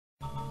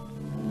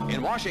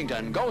In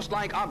Washington,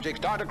 ghost-like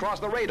objects dart across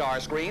the radar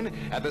screen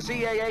at the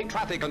CAA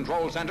Traffic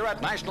Control Center at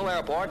National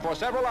Airport for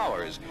several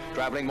hours,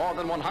 traveling more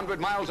than 100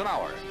 miles an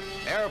hour.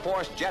 Air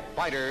Force jet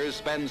fighters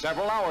spend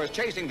several hours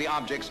chasing the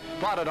objects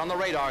plotted on the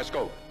radar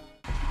scope.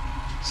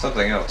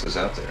 Something else is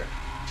out there.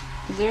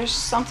 There's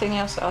something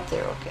else out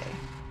there, okay.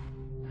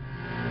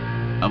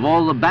 Of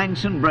all the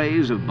banks and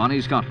braes of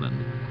bonny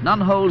Scotland,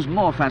 none holds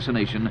more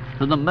fascination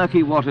than the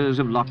murky waters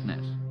of Loch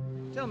Ness.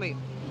 Tell me,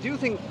 do you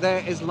think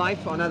there is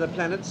life on other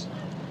planets?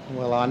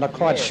 Well, I'm not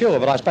quite sure,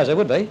 but I suppose there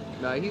would be.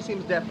 No, he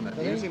seems definite.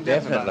 You seem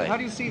Definitely. definite. How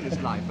do you see this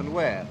life and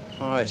where?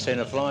 Oh, I've seen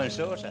a flying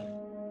saucer.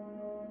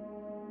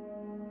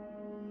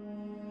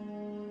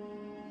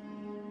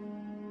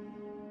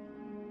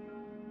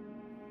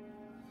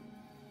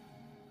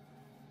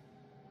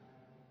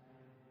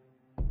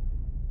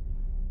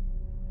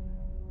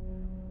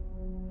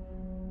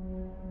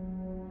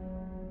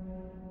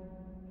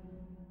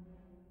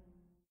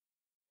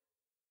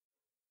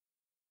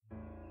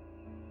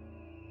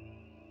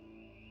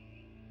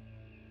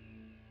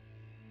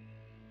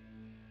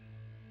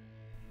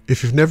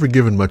 If you've never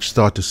given much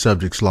thought to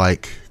subjects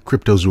like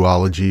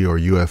cryptozoology or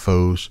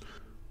UFOs,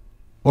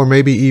 or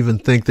maybe even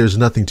think there's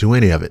nothing to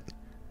any of it,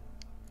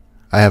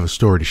 I have a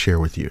story to share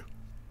with you.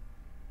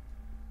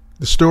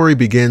 The story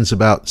begins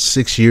about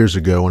 6 years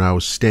ago when I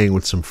was staying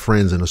with some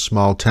friends in a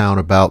small town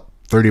about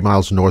 30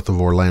 miles north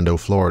of Orlando,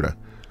 Florida.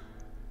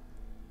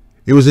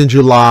 It was in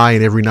July,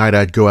 and every night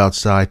I'd go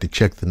outside to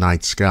check the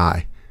night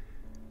sky.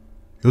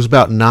 It was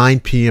about 9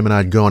 p.m. and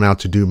I'd gone out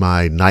to do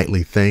my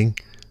nightly thing.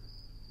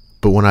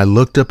 But when I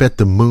looked up at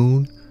the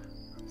moon,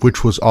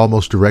 which was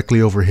almost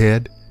directly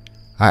overhead,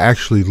 I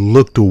actually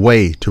looked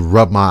away to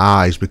rub my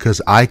eyes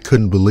because I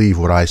couldn't believe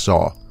what I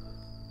saw.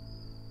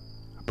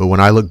 But when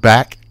I looked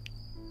back,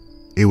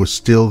 it was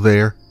still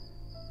there,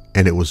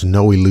 and it was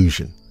no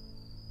illusion.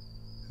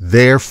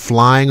 There,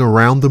 flying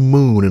around the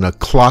moon in a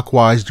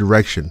clockwise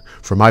direction,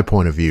 from my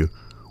point of view,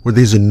 were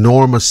these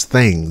enormous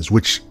things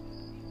which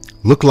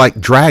looked like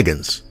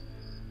dragons.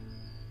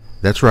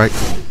 That's right,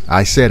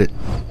 I said it,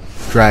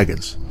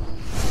 dragons.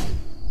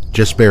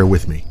 Just bear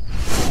with me.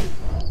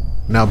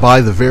 Now,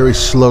 by the very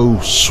slow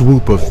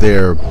swoop of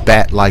their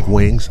bat-like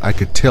wings, I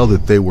could tell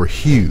that they were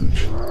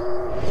huge.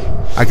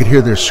 I could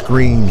hear their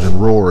screams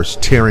and roars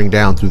tearing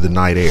down through the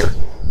night air.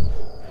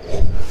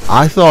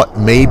 I thought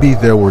maybe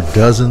there were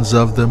dozens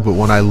of them, but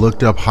when I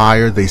looked up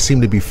higher, they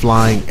seemed to be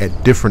flying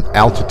at different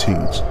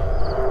altitudes,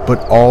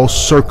 but all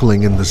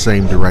circling in the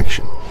same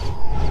direction.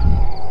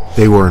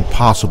 They were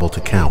impossible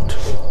to count.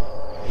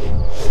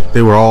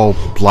 They were all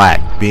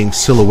black, being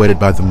silhouetted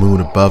by the moon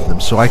above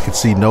them, so I could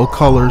see no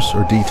colors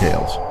or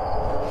details.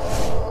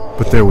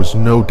 But there was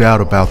no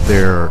doubt about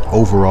their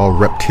overall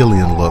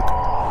reptilian look,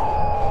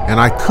 and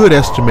I could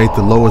estimate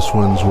the lowest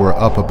ones were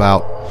up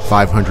about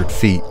 500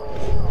 feet,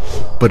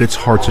 but it's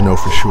hard to know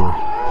for sure.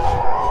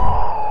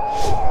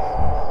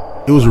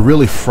 It was a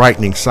really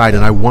frightening sight,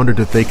 and I wondered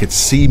if they could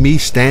see me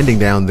standing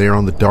down there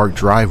on the dark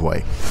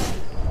driveway.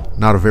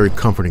 Not a very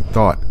comforting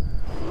thought.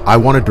 I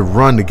wanted to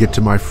run to get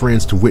to my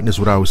friends to witness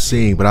what I was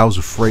seeing, but I was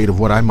afraid of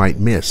what I might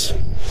miss.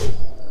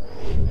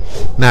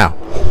 Now,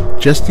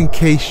 just in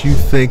case you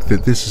think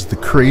that this is the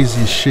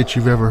craziest shit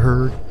you've ever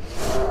heard,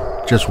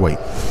 just wait.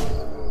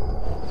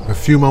 A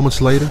few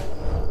moments later,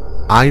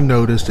 I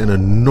noticed an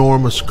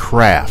enormous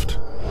craft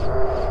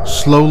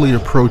slowly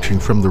approaching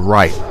from the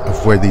right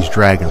of where these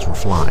dragons were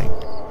flying.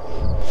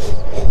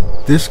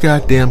 This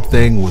goddamn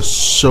thing was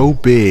so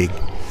big,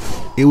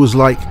 it was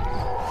like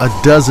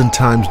a dozen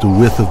times the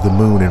width of the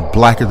moon and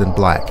blacker than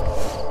black,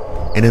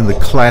 and in the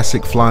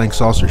classic flying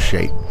saucer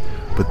shape,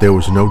 but there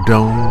was no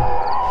dome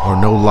or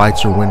no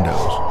lights or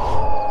windows.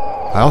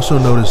 I also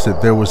noticed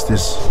that there was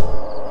this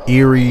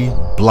eerie,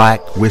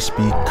 black,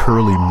 wispy,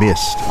 curly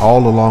mist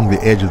all along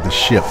the edge of the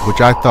ship,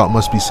 which I thought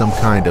must be some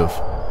kind of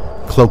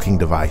cloaking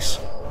device.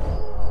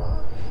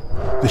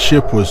 The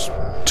ship was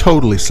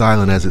totally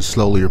silent as it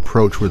slowly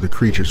approached where the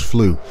creatures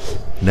flew,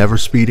 never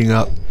speeding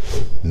up,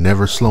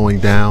 never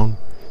slowing down,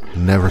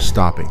 never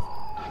stopping.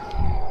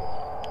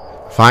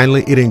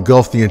 Finally, it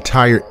engulfed the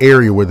entire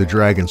area where the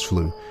dragons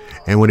flew,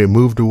 and when it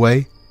moved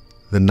away,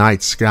 the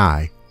night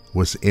sky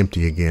was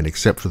empty again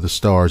except for the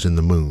stars and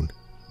the moon.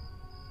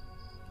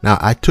 Now,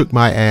 I took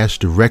my ass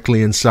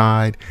directly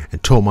inside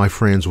and told my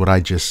friends what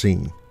I'd just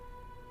seen.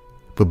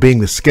 But being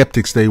the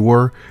skeptics they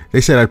were, they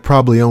said I'd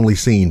probably only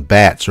seen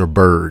bats or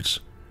birds.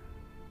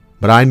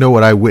 But I know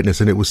what I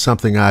witnessed, and it was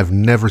something I've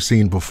never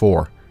seen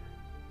before,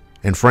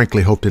 and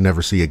frankly hope to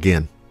never see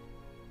again.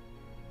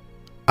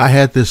 I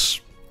had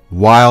this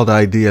wild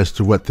idea as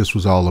to what this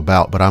was all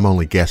about, but I'm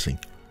only guessing.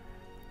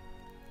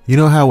 You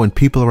know how when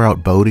people are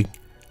out boating,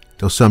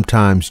 they'll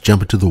sometimes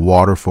jump into the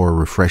water for a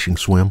refreshing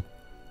swim?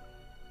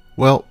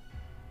 Well,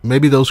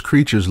 maybe those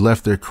creatures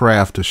left their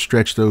craft to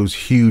stretch those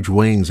huge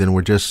wings and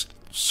were just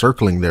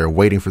circling there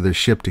waiting for their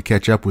ship to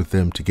catch up with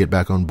them to get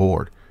back on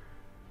board.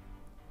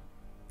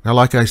 Now,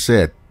 like I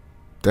said,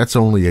 that's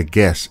only a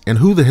guess, and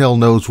who the hell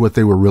knows what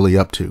they were really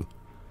up to?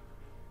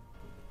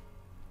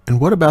 And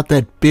what about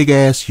that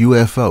big-ass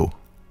UFO?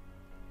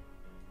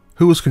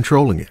 Who was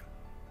controlling it?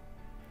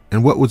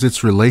 and what was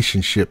its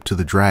relationship to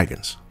the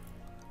dragons?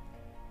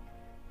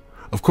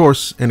 Of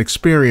course, an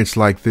experience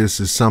like this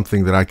is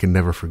something that I can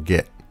never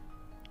forget.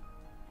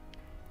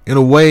 In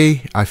a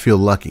way, I feel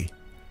lucky.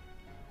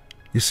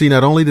 You see,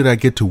 not only did I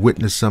get to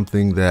witness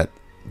something that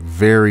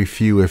very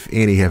few, if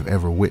any, have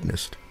ever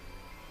witnessed,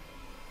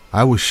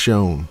 I was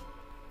shown,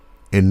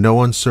 in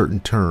no uncertain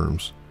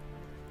terms,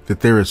 that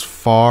there is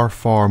far,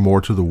 far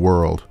more to the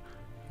world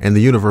and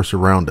the universe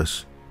around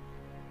us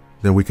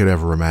than we could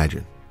ever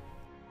imagine.